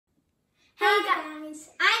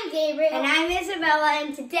I'm Gabriel. And I'm Isabella,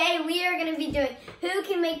 and today we are going to be doing who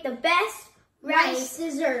can make the best rice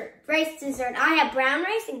dessert. I have brown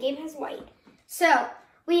rice and Gabe has white. So,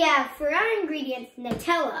 we have for our ingredients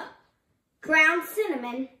Nutella, ground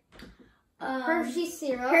cinnamon, Hershey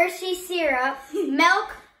syrup,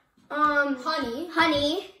 milk,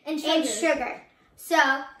 honey, and sugar.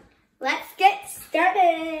 So, let's get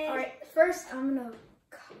started. All right, first I'm gonna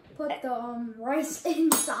put the rice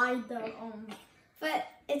inside the But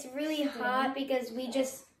it's really hot because we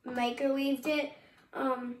just microwaved it.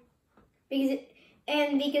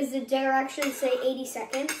 Because the directions say 80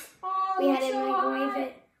 seconds. Oh, We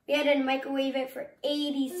had to microwave it for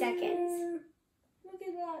 80 seconds. Look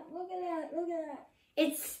at that.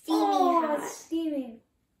 It's steamy hot. It's steaming.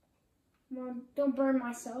 Mom, don't burn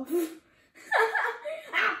myself.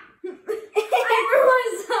 I burned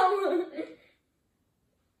myself.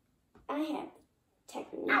 I have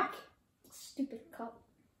technique. Ow. Stupid cup.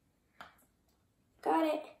 Got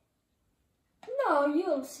it. No, you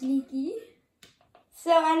little sneaky.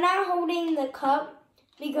 So I'm not holding the cup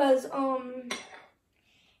because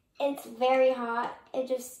it's very hot. Mine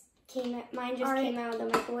just came out of the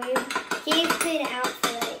microwave. He's been out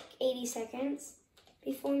for like 80 seconds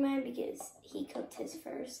before mine because he cooked his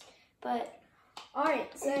first. But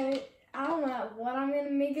alright, so I don't know what I'm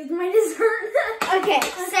gonna make as my dessert. Okay,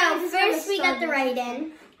 so first we got the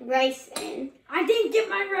rice in. I didn't get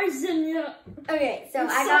my rice in yet. Okay, so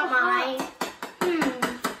It's I so got hot. mine.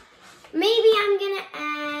 Maybe I'm gonna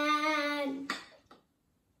add.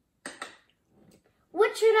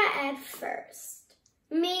 What should I add first?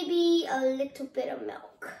 Maybe a little bit of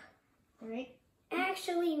milk. Alright.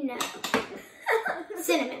 Actually, no.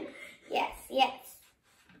 Cinnamon. Yes.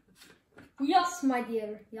 Yes, my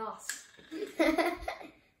dear. Yes.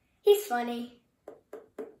 He's funny.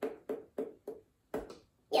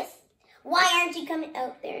 Yes. Why aren't you coming?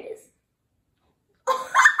 Oh, there it is.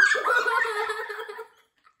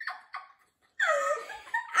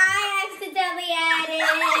 I accidentally added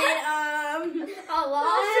a lot.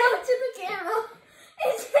 I'll show it to the camera.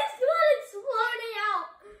 It's just when it's floating out.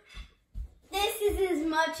 This is as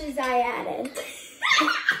much as I added.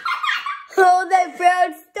 All that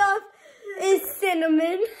brown stuff is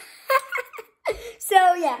cinnamon.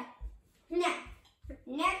 So yeah. Now,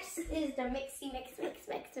 next is the mix,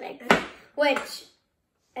 which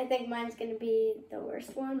I think mine's gonna be the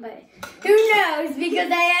worst one, but who knows? Because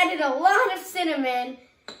I added a lot of cinnamon.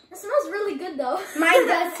 It smells really good though. Mine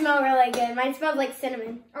does smell really good. Mine smells like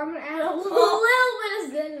cinnamon. I'm gonna add a little bit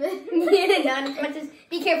of cinnamon. Yeah, not as much as.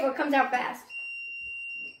 Be careful, it comes out fast.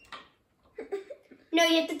 No,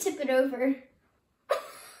 you have to tip it over.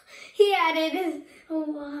 He added a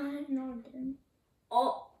lot. No, I didn't.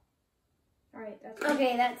 Oh. Alright, that's good.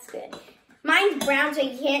 Okay, that's good. Mine's brown, so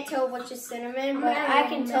you can't tell which is cinnamon, but I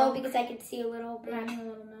can tell because I can see a little bit. I'm adding a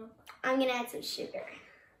little milk. I'm gonna add some sugar.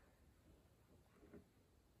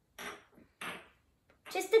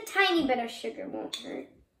 Just a tiny bit of sugar won't hurt,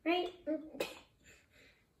 right?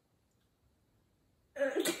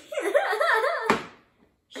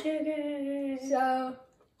 Sugar. So,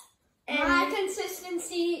 my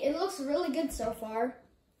consistency, it looks really good so far.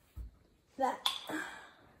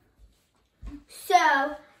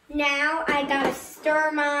 So, now I gotta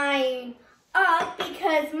stir mine up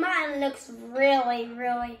because mine looks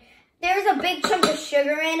really, there's a big chunk of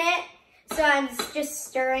sugar in it, so I'm just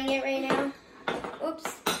stirring it right now.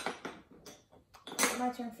 Oops. My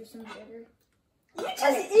turn for some sugar. You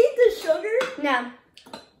just eat the sugar? No.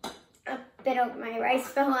 A bit of my rice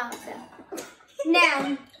fell out, so.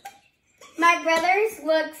 Now, my brother's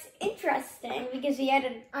looks interesting because he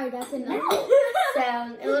added That's enough. milk.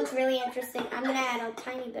 So, it looks really interesting. I'm going to add a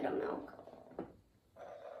tiny bit of milk.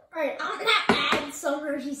 Alright, I'm gonna add some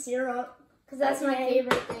Hershey syrup because that's my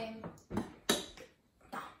favorite thing.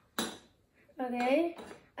 Okay.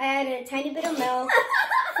 I added a tiny bit of milk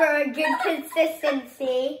for a good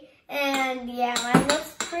consistency. And yeah, mine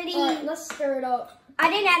looks pretty. Alright, let's stir it up. I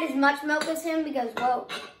didn't add as much milk as him because, well,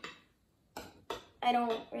 I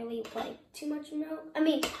don't really like too much milk. I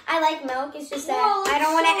mean, I like milk. It's just that I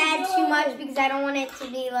don't want to add too much because I don't want it to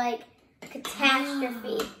be like a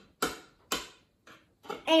catastrophe.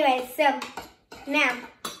 Anyway, so now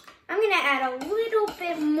I'm going to add a little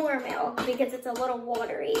bit more milk because it's a little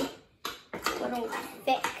watery. It's a little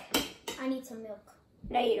thick. I need some milk.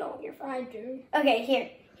 No, you don't. You're fine. I do. Okay,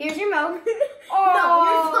 here's your milk. Oh, no,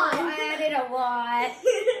 you're fine. I added a lot.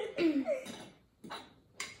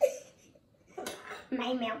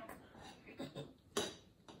 My milk.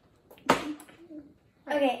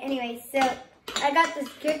 Okay, anyway, so I got this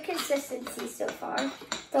good consistency so far.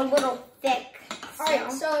 It's a little thick.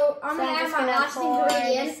 Alright, so I'm gonna add my last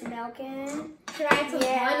ingredient. Milk in. Should I add some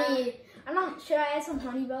honey? Should I add some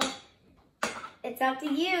honey, Bella? It's up to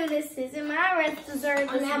you. This isn't my rice dessert. I'm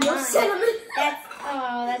gonna add more cinnamon.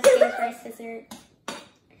 That's Dave's rice dessert.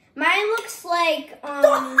 Mine looks like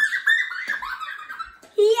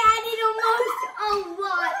he added almost a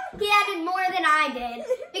lot. He added more than I did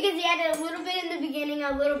because he added a little bit in the beginning,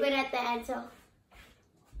 a little bit at the end. So.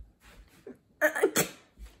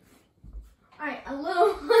 Alright, a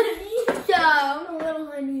little honey. So, a little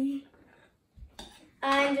honey.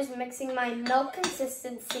 I'm just mixing my milk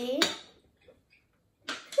consistency.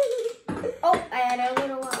 Oh, I added a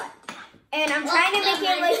little lot. And I'm trying to make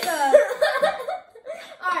it like a...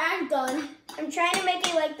 Alright, I'm done. I'm trying to make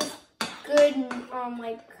it like this good,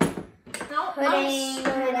 like, pudding,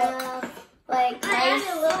 kind of, like, I added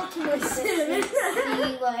a little too much cinnamon.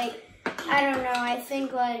 Like, I don't know, I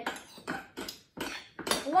think, like...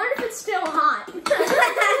 I wonder if it's still hot.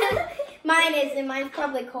 Mine isn't. Mine's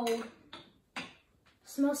probably cold.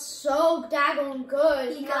 Smells so daggone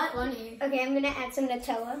good. You got funny. Okay, I'm gonna add some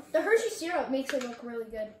Nutella. The Hershey syrup makes it look really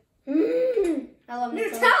good. I love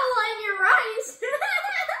Nutella. Nutella in your rice.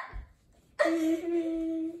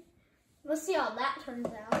 Let's see how that turns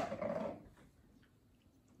out.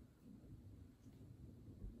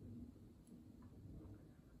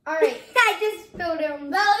 All right. I just spilled them.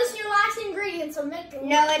 Well, this is your last ingredient, so make it.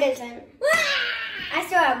 No, it isn't. I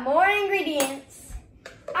still have more ingredients.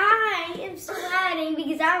 I am sweating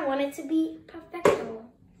because I want it to be perfecto.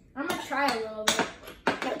 I'm gonna try a little bit.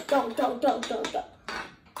 Don't.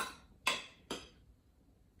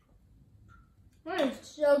 That is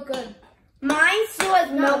so good. Mine still has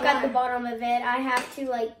milk at the bottom of it. I have to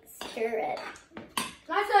like stir it.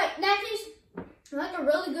 That tastes like a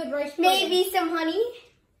really good rice pudding. Maybe some honey.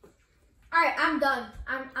 Alright, I'm done.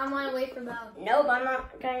 I'm on the way for Belle. Nope, I'm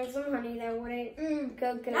not getting some honey. That wouldn't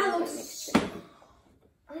go good. That looks.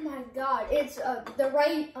 Oh my god, it's the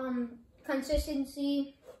right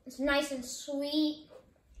consistency. It's nice and sweet.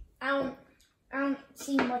 I don't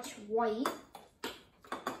see much white.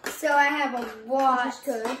 So I have a lot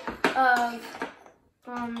of I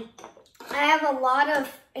have a lot of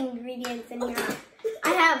ingredients in here. I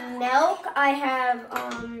have milk. I have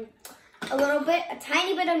a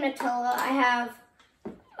tiny bit of Nutella. I have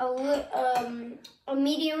a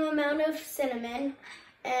medium amount of cinnamon,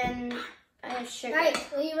 and I have sugar. Alright,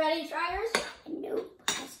 are you ready to try yours? Nope.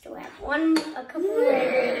 I still have a couple more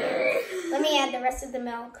ingredients. Let me add the rest of the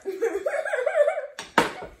milk.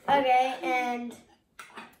 Okay, and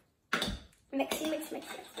mix.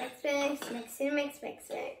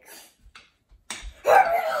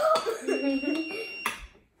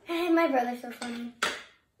 And my brother's so funny.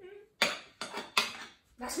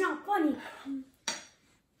 That's not funny.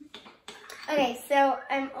 Okay, so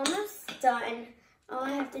I'm almost done. All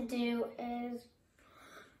I have to do is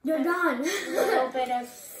You're done. a little bit of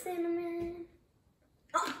cinnamon.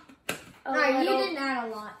 Alright, you didn't add a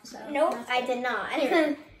lot. So nope, I did not.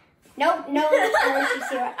 Nope, no Hershey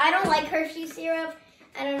syrup. I don't like Hershey syrup.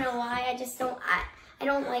 I don't know why. I just don't. I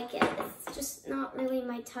don't like it. It's just not really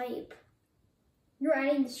my type. You're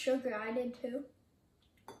adding the sugar. I did too.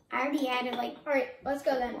 I already added like. Alright, let's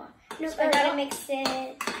go then. Nope, I gotta mix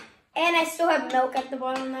it. And I still have milk at the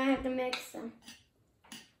bottom that I have to mix. So.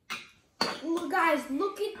 Look, guys,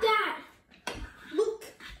 look at that. Look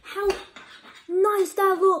how nice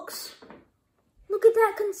that looks. Look at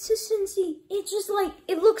that consistency. It's just like,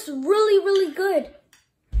 it looks really, really good.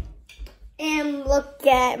 And look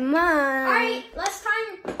at mine. All right, last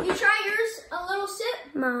time you try yours, a little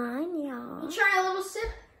sip. Mine, yeah. You try a little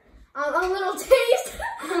sip. A little taste.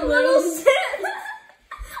 A little sip.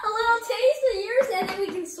 A little taste of yours, and then we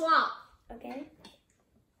can swap. Okay.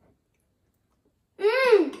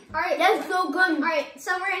 All right, that's so good. All right,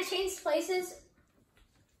 so we're gonna change places.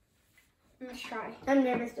 Let's try. I'm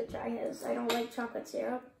nervous to try his. I don't like chocolate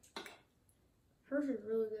syrup. Hers is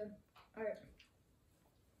really good. All right.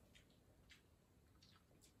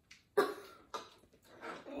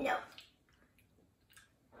 No.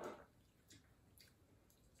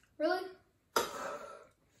 Really?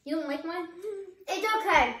 You don't like mine? It's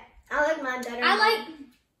okay. I like mine better. I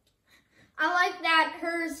like that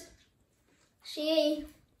hers.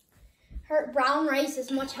 Her brown rice is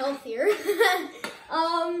much healthier.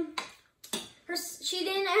 She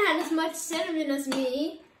didn't add as much cinnamon as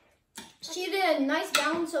me. She did a nice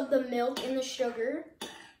balance of the milk and the sugar.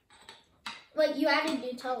 Like, you added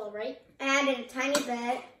Nutella, right? I added a tiny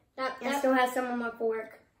bit. I still have some on my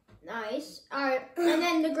fork. Nice. All right, and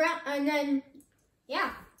then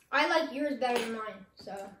yeah, I like yours better than mine.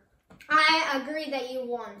 So I agree that you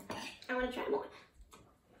won. I want to try more.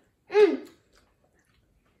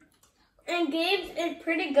 And Gabe's is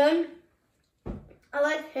pretty good. I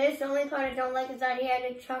like his. The only part I don't like is that he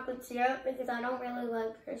added chocolate syrup because I don't really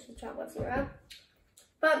like Hershey chocolate syrup.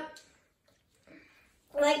 But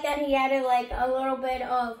I like that he added like a little bit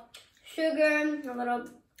of sugar,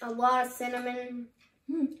 a lot of cinnamon,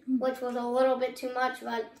 which was a little bit too much,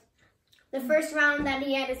 but the first round that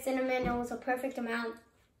he added cinnamon, it was a perfect amount.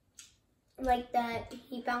 Like that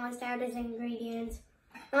he balanced out his ingredients.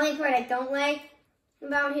 The only part I don't like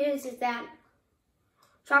about his is that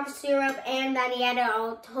chocolate syrup and that he added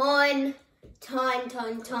a ton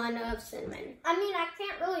of cinnamon. I mean, I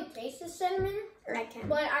can't really taste the cinnamon. Or I can.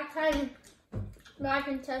 But I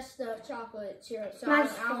can test the chocolate syrup. So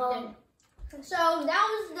So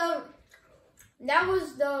that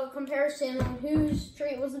was the comparison on whose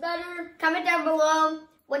treat was better. Comment down below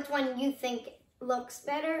which one you think looks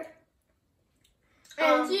better.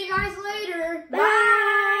 And see you guys later.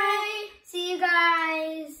 Bye. See you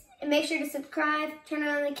guys. And make sure to subscribe, turn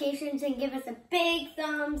on notifications, and give us a big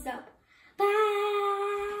thumbs up.